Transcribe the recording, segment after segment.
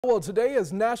Well, today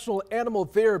is National Animal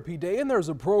Therapy Day, and there's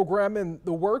a program in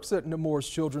the works at Nemours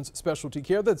Children's Specialty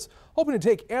Care that's hoping to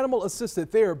take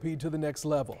animal-assisted therapy to the next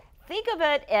level. Think of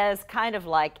it as kind of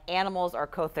like animals are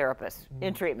co-therapists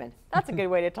in treatment. That's a good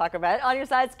way to talk about it. On your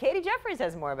sides, Katie Jeffries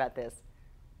has more about this.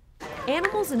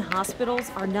 Animals in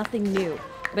hospitals are nothing new,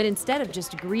 but instead of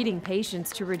just greeting patients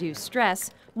to reduce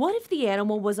stress, what if the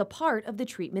animal was a part of the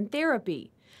treatment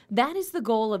therapy? That is the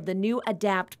goal of the new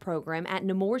ADAPT program at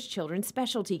Nemours Children's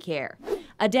Specialty Care.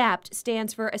 ADAPT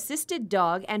stands for Assisted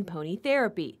Dog and Pony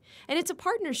Therapy, and it's a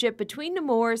partnership between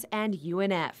Nemours and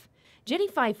UNF. Jenny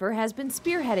Pfeiffer has been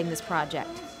spearheading this project.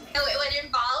 So it would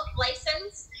involve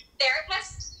licensed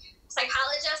therapists,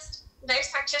 psychologists, nurse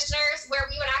practitioners, where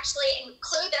we would actually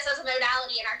include this as a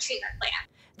modality in our treatment plan.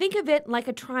 Think of it like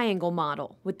a triangle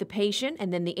model, with the patient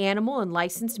and then the animal and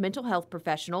licensed mental health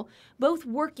professional both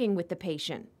working with the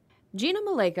patient. Gina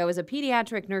Maleko is a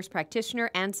pediatric nurse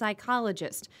practitioner and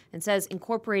psychologist and says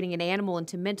incorporating an animal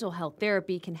into mental health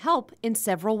therapy can help in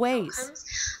several ways.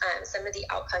 Some of the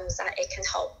outcomes that it can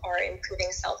help are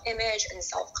improving self-image and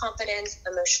self-confidence,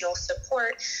 emotional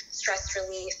support, stress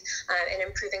relief, and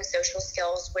improving social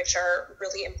skills, which are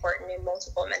really important in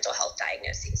multiple mental health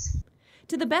diagnoses.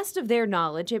 To the best of their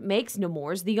knowledge, it makes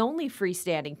Nemours the only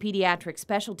freestanding pediatric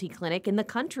specialty clinic in the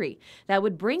country that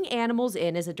would bring animals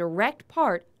in as a direct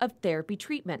part of therapy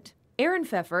treatment. Erin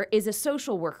Pfeffer is a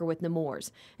social worker with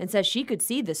Nemours and says she could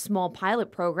see this small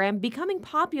pilot program becoming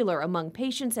popular among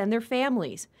patients and their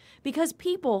families because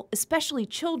people, especially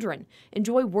children,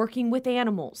 enjoy working with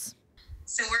animals.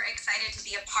 So we're excited to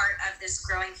be a part of this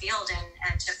growing field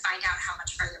and to find out how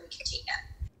much further we can take it.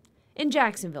 In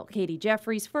Jacksonville, Katie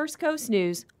Jeffries, First Coast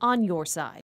News, on your side.